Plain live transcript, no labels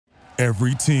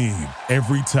Every team,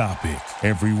 every topic,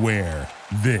 everywhere.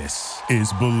 This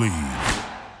is Believe.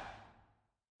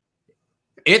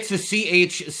 It's a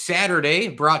CH Saturday,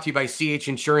 brought to you by CH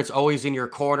Insurance, always in your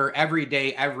corner, every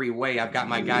day, every way. I've got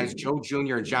my guys Joe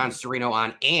Jr. and John Sereno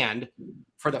on, and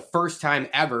for the first time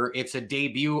ever, it's a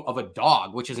debut of a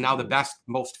dog, which is now the best,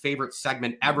 most favorite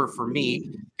segment ever for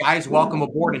me. Guys, welcome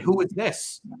aboard. And who is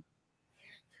this?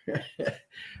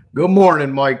 Good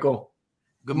morning, Michael.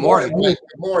 Good morning. Good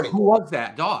morning. Who was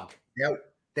that dog?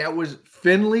 That was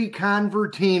Finley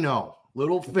Convertino,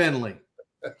 little Finley.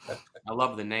 I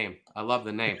love the name.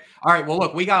 All right, well,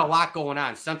 look, we got a lot going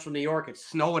on. Central New York, it's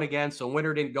snowing again, so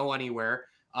winter didn't go anywhere.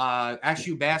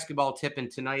 SU basketball tipping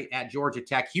tonight at Georgia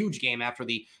Tech. Huge game after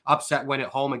the upset win at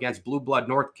home against Blue Blood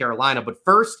North Carolina. But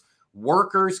first,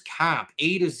 workers' comp,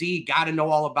 A to Z. Got to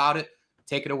know all about it.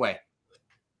 Take it away.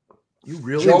 You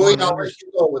really, Joey, I'll let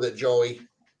you go with it, Joey.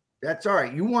 That's all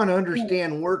right. You want to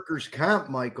understand workers' comp,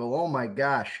 Michael. Oh, my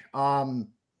gosh.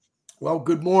 Well,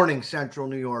 good morning, Central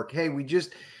New York. Hey,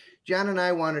 John and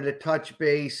I wanted to touch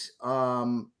base.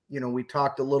 We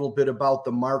talked a little bit about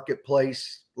the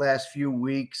marketplace last few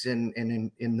weeks and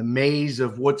in the maze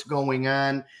of what's going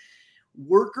on.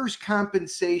 Workers'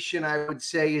 compensation, I would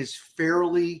say, is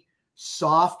fairly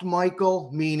soft,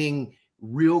 Michael, meaning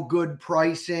real good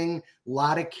pricing. A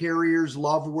lot of carriers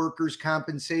love workers'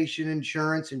 compensation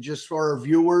insurance. And just for our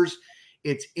viewers,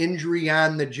 it's injury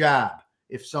on the job.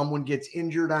 If someone gets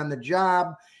injured on the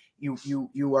job,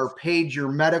 you are paid your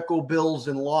medical bills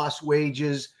and lost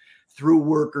wages through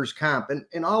workers' comp.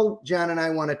 And all John and I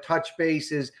want to touch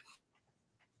base is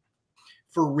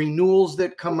for renewals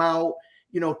that come out.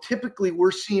 Typically we're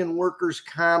seeing workers'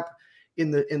 comp in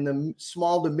the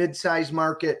small to mid-size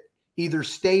market either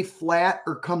stay flat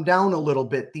or come down a little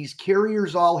bit. These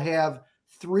carriers all have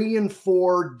 3 and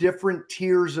 4 different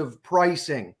tiers of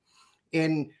pricing.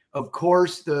 And of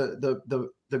course,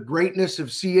 the greatness of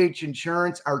CH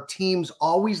Insurance, our team's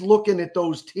always looking at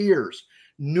those tiers,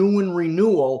 new and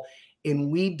renewal, and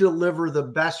we deliver the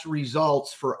best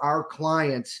results for our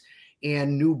clients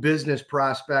and new business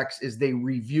prospects as they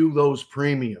review those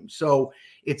premiums. So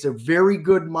it's a very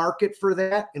good market for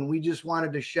that, and we just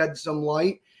wanted to shed some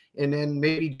light, and then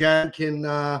maybe John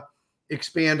can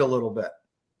expand a little bit.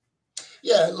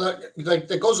 Yeah, like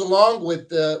that goes along with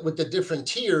the different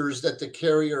tiers that the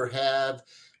carrier have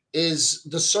is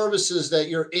the services that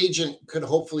your agent could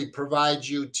hopefully provide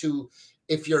you to,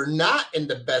 if you're not in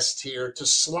the best tier, to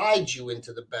slide you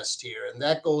into the best tier. And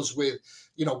that goes with,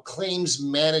 claims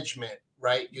management,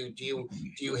 right? Do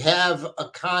you have a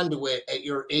conduit at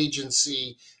your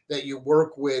agency that you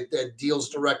work with that deals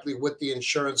directly with the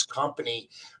insurance company?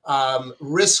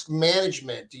 Risk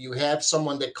management. Do you have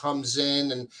someone that comes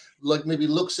in and maybe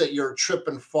looks at your trip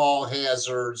and fall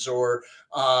hazards, or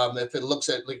if it looks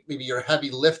at maybe your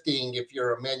heavy lifting, if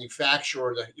you're a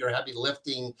manufacturer, your heavy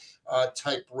lifting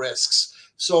type risks.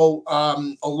 So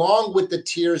along with the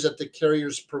tiers that the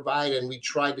carriers provide, and we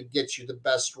try to get you the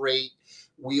best rate,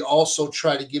 we also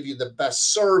try to give you the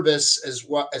best service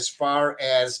as far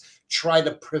as try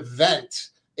to prevent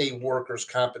a workers'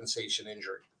 compensation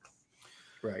injury.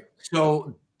 Right.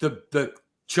 So the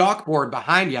chalkboard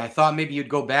behind you, I thought maybe you'd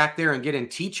go back there and get in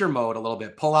teacher mode a little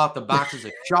bit, pull out the boxes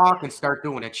of chalk and start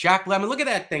doing a check. I mean, look at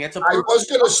that thing. It's I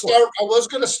was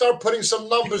gonna start putting some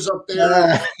numbers up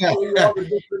there, all the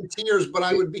different tiers, but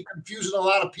I would be confusing a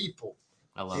lot of people.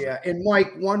 I love it. Yeah, and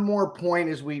Mike, one more point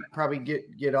as we probably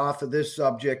get off of this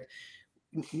subject.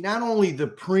 Not only the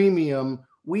premium,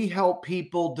 we help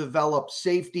people develop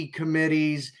safety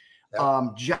committees,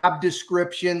 job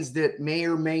descriptions that may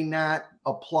or may not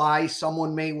apply.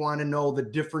 Someone may want to know the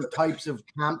different types of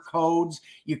comp codes.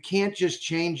 You can't just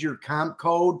change your comp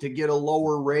code to get a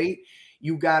lower rate.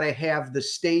 You got to have the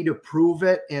state approve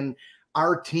it. And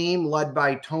our team, led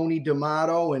by Tony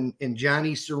D'Amato and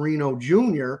Johnny Sereno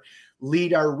Jr.,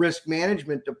 lead our risk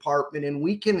management department, and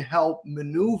we can help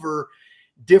maneuver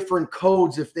different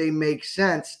codes if they make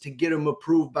sense to get them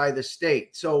approved by the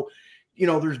state. So,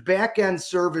 there's back end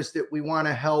service that we want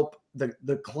to help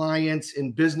the clients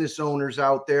and business owners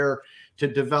out there to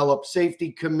develop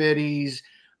safety committees,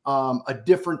 a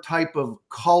different type of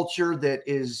culture that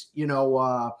is,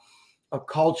 a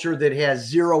culture that has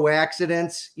zero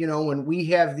accidents, and we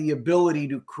have the ability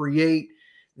to create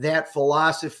that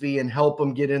philosophy and help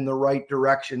them get in the right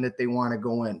direction that they want to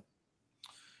go in.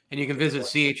 And you can visit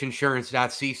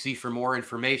chinsurance.cc for more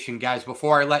information. Guys,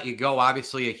 before I let you go,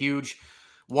 obviously a huge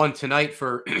one tonight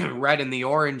for red and the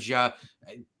orange.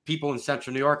 People in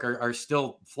Central New York are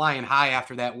still flying high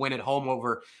after that win at home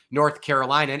over North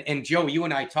Carolina. And Joe, you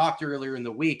and I talked earlier in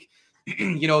the week.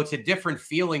 it's a different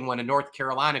feeling when a North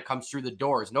Carolina comes through the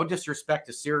doors. No disrespect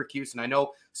to Syracuse. And I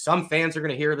know some fans are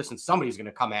going to hear this and somebody's going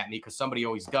to come at me because somebody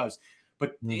always does.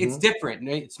 But it's different.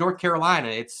 It's North Carolina.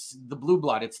 It's the Blue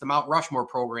Blood. It's the Mount Rushmore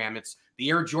program. It's the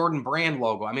Air Jordan brand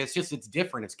logo. I mean, it's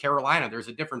different. It's Carolina. There's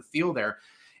a different feel there.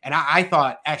 And I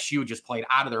thought SU just played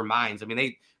out of their minds. I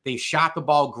mean, they shot the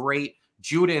ball great.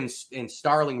 Judah and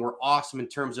Starling were awesome in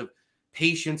terms of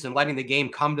patience and letting the game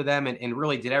come to them and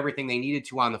really did everything they needed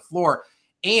to on the floor.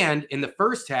 And in the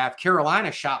first half,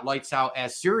 Carolina shot lights out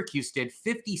as Syracuse did,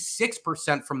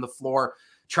 56% from the floor,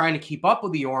 trying to keep up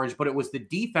with the Orange, but it was the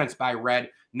defense by Red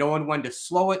knowing when to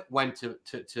slow it, when to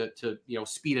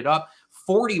speed it up.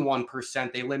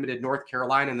 41% they limited North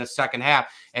Carolina in the second half.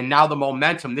 And now the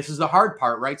momentum, this is the hard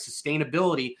part, right?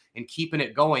 Sustainability and keeping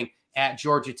it going at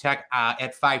Georgia Tech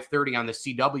at 5:30 on the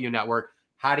CW network.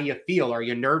 How do you feel? Are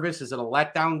you nervous? Is it a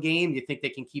letdown game? Do you think they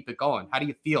can keep it going? How do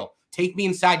you feel? Take me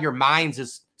inside your minds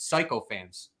as Psycho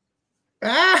fans.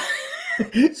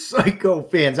 Psycho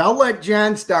fans. I'll let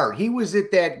John start. He was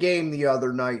at that game the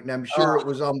other night, and I'm sure it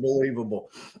was unbelievable.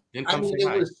 I mean,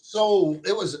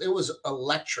 it was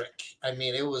electric. I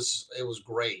mean, it was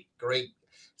great.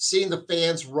 Seeing the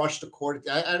fans rush the court.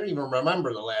 I don't even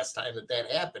remember the last time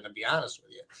that happened, to be honest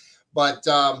with you. But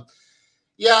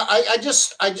yeah, I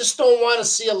just don't want to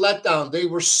see a letdown. They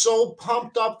were so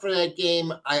pumped up for that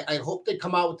game. I hope they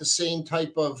come out with the same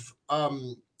type of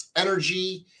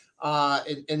energy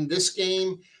in this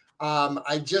game. I'm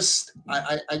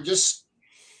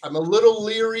a little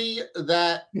leery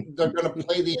that they're going to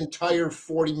play the entire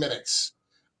 40 minutes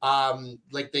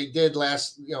like they did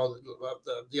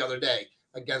the other day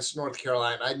against North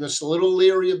Carolina. I'm just a little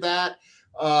leery of that.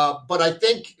 But I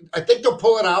think they'll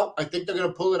pull it out. I think they're going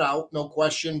to pull it out, no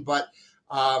question. But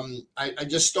I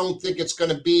just don't think it's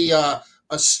going to be a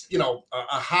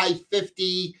high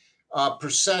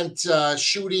 50%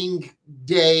 shooting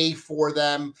day for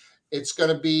them. It's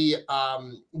going to be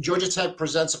Georgia Tech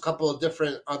presents a couple of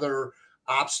different other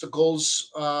obstacles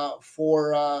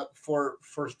for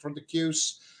the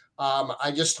Cuse.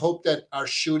 I just hope that our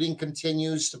shooting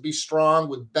continues to be strong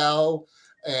with Bell,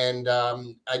 and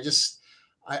I just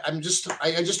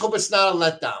hope it's not a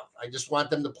letdown. I just want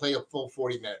them to play a full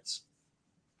 40 minutes.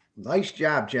 Nice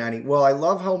job, Johnny. Well, I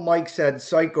love how Mike said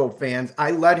Psycho fans.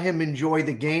 I let him enjoy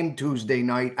the game Tuesday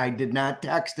night. I did not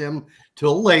text him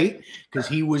till late because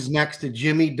he was next to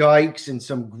Jimmy Dykes and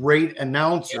some great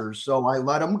announcers. So I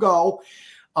let him go.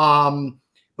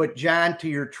 But John, to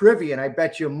your trivia, and I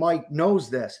bet you Mike knows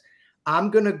this, I'm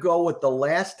going to go with the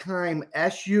last time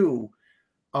SU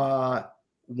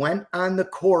went on the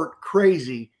court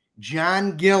crazy,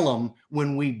 John Gillum,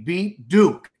 when we beat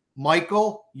Duke.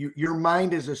 Michael, your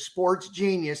mind is a sports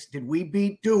genius. Did we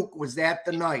beat Duke? Was that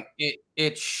the night?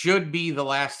 It should be the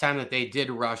last time that they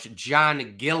did rush.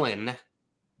 John Gillen.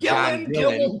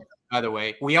 Gillen. By the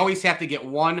way, we always have to get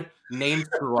one name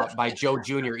screw up by Joe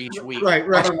Jr. each week. Right.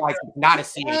 Otherwise, it's not a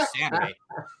CH Saturday.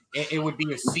 It would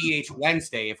be a CH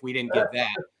Wednesday if we didn't get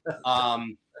that.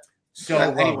 So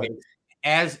anyway,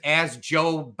 as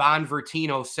Joe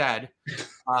Convertino said,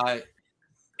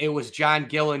 it was John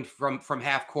Gillen from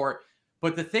half court.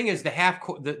 But the thing is,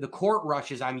 the court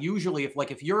rushes. I'm usually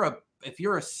if you're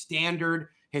a standard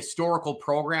historical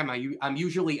program, I'm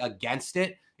usually against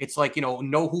it. It's like,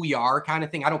 know who you are kind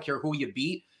of thing. I don't care who you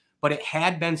beat, but it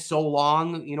had been so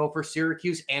long, for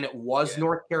Syracuse, and it was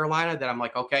North Carolina that I'm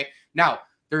like, okay. Now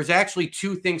there's actually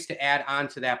two things to add on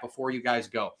to that before you guys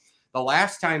go. The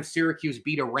last time Syracuse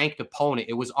beat a ranked opponent,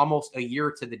 it was almost a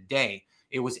year to the day.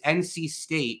 It was NC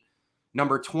State,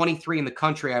 number 23 in the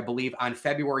country, I believe, on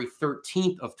February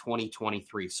 13th of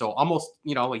 2023. So almost,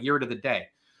 a year to the day,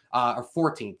 or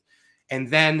 14th. And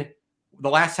then the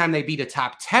last time they beat a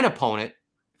top 10 opponent,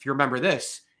 if you remember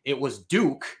this, it was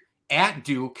Duke at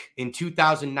Duke in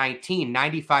 2019,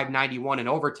 95-91 in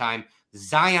overtime.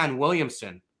 Zion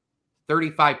Williamson,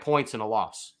 35 points in a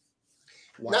loss.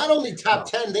 Wow. Not only top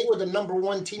 10, they were the number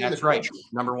one team in the country. That's right,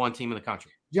 number one team in the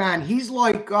country. John, he's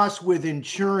like us with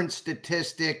insurance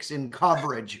statistics and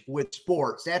coverage with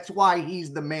sports. That's why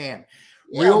he's the man.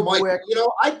 Yeah, real Mike, quick.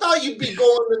 I thought you'd be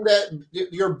going in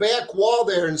your back wall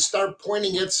there and start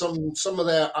pointing at some of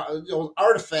the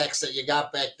artifacts that you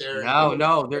got back there.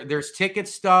 No, there's ticket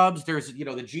stubs. There's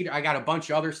the Jeter. I got a bunch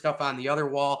of other stuff on the other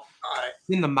wall.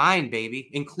 In the mind, baby,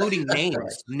 including names.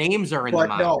 Right. Names are in the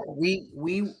mind. No,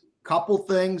 we couple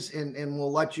things, and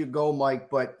we'll let you go, Mike.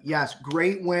 But yes,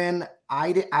 great win.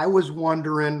 I was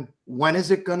wondering, when is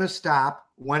it going to stop?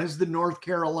 When is the North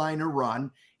Carolina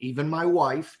run? Even my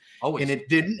wife. Always. And it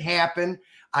didn't happen.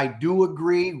 I do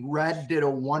agree. Red did a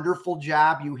wonderful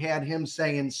job. You had him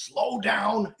saying, slow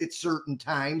down at certain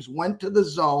times, went to the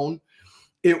zone.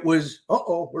 It was,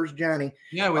 where's Johnny?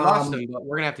 Yeah, we lost him, but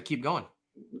we're going to have to keep going.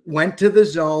 Went to the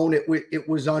zone. It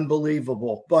was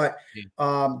unbelievable. But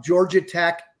Georgia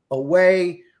Tech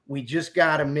away, we just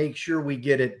got to make sure we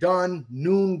get it done.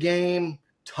 Noon game,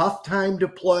 tough time to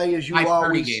play, as you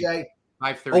always say.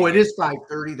 5:30. Oh, it is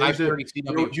 5:30. There's a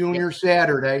CW. Junior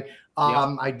Saturday.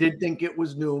 I did think it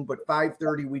was noon, but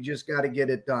 5:30, we just got to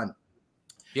get it done.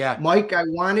 Yeah. Mike, I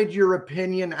wanted your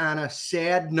opinion on a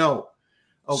sad note.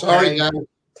 Okay. Sorry, Johnny.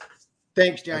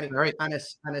 Thanks, Johnny. All right.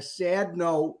 On a sad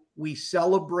note, we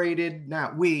celebrated,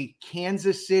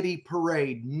 Kansas City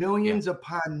parade, millions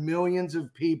upon millions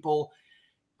of people.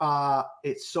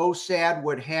 It's so sad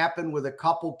what happened with a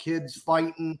couple kids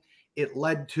fighting. It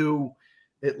led to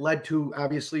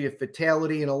obviously a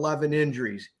fatality and 11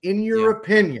 injuries. In your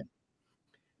opinion,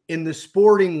 in the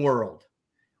sporting world,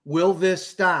 will this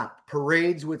stop?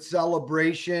 Parades with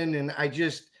celebration? And I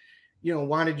just,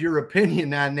 wanted your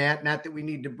opinion on that. Not that we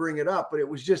need to bring it up, but it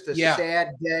was just a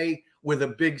sad day with a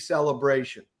big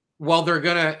celebration. Well, they're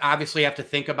going to obviously have to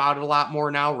think about it a lot more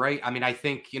now, right? I mean, I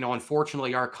think,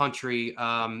 unfortunately, our country,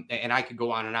 and I could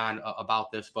go on and on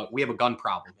about this, but we have a gun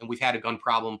problem, and we've had a gun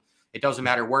problem. It doesn't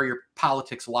matter where your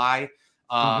politics lie.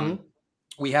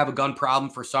 We have a gun problem.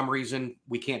 For some reason,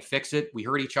 we can't fix it. We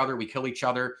hurt each other. We kill each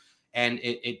other. And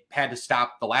it had to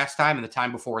stop the last time and the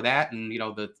time before that. And,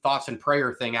 the thoughts and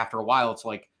prayer thing, after a while, it's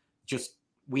like,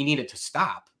 we need it to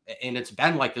stop. And it's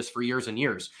been like this for years and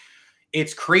years.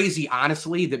 It's crazy,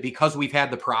 honestly, that because we've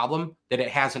had the problem, that it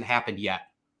hasn't happened yet.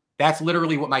 That's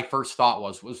literally what my first thought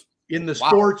was in the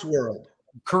sports world.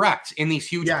 Correct. In these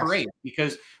huge parades,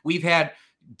 because we've had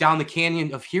down the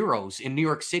Canyon of Heroes in New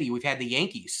York City. We've had the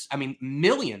Yankees. I mean,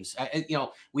 millions.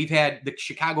 We've had the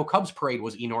Chicago Cubs parade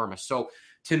was enormous. So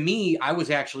to me, I was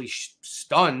actually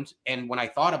stunned. And when I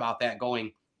thought about that,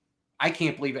 going, I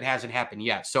can't believe it hasn't happened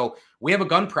yet. So we have a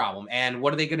gun problem. And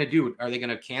what are they going to do? Are they going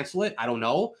to cancel it? I don't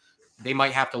know. They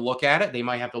might have to look at it. They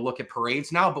might have to look at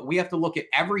parades now, but we have to look at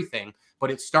everything.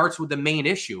 But it starts with the main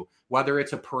issue, whether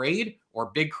it's a parade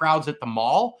or big crowds at the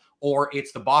mall, or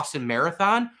it's the Boston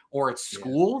Marathon, or it's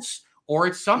schools, or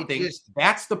it's something.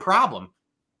 That's the problem.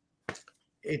 I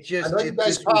know you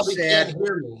guys probably can't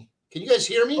hear me. Can you guys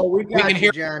hear me? Oh, we can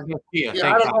hear John. Yeah,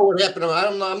 I don't know what happened.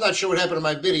 I'm not sure what happened to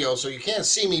my video, so you can't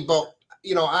see me. But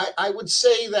I would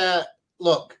say that,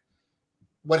 look,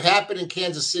 what happened in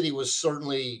Kansas City was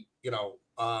certainly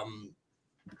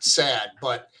sad,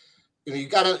 but you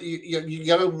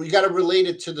gotta relate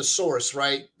it to the source,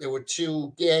 right? There were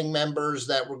two gang members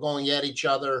that were going at each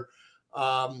other,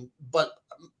 but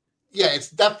it's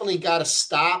definitely got to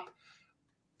stop.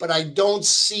 But I don't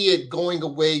see it going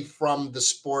away from the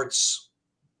sports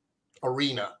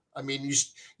arena. I mean,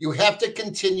 you have to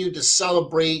continue to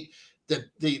celebrate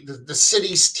the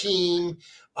city's team.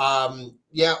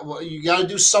 You got to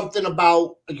do something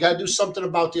about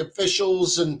the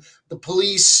officials and the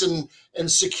police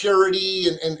and security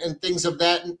and things of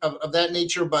that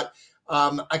nature. But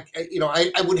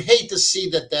I would hate to see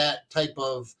that type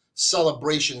of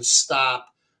celebration stop,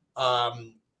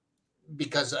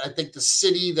 because I think the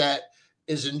city that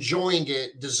is enjoying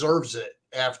it deserves it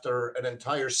after an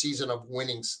entire season of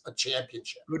winning a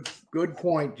championship. Good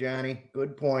point, Johnny.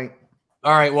 Good point.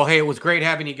 All right. Well, hey, it was great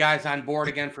having you guys on board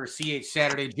again for CH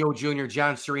Saturday. Joe Jr.,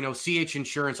 John Sereno, CH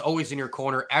Insurance, always in your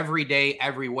corner every day,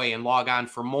 every way. And log on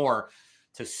for more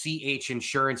to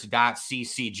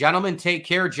chinsurance.cc. Gentlemen, take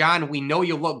care. John, we know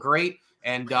you look great,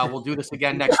 and we'll do this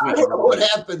again next week. I don't know what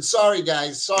happened. Sorry,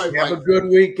 guys. Sorry, Have Mike. a good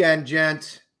weekend,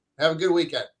 gents. Have a good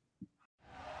weekend.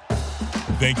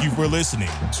 Thank you for listening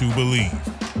to Believe.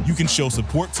 You can show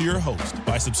support to your host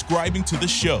by subscribing to the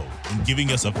show and giving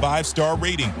us a 5-star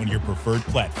rating on your preferred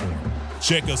platform.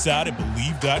 Check us out at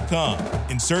Believe.com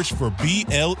and search for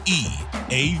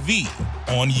BLEAV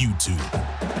on YouTube.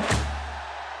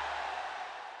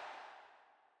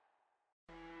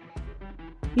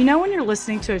 You know when you're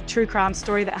listening to a true crime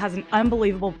story that has an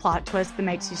unbelievable plot twist that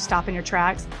makes you stop in your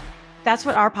tracks? That's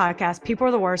what our podcast, People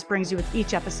Are the Worst, brings you with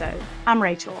each episode. I'm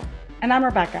Rachel. And I'm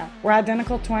Rebecca. We're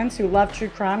identical twins who love true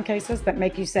crime cases that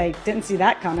make you say, didn't see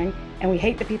that coming, and we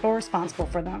hate the people responsible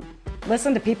for them.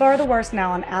 Listen to People Are the Worst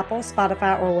now on Apple,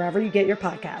 Spotify, or wherever you get your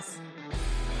podcasts.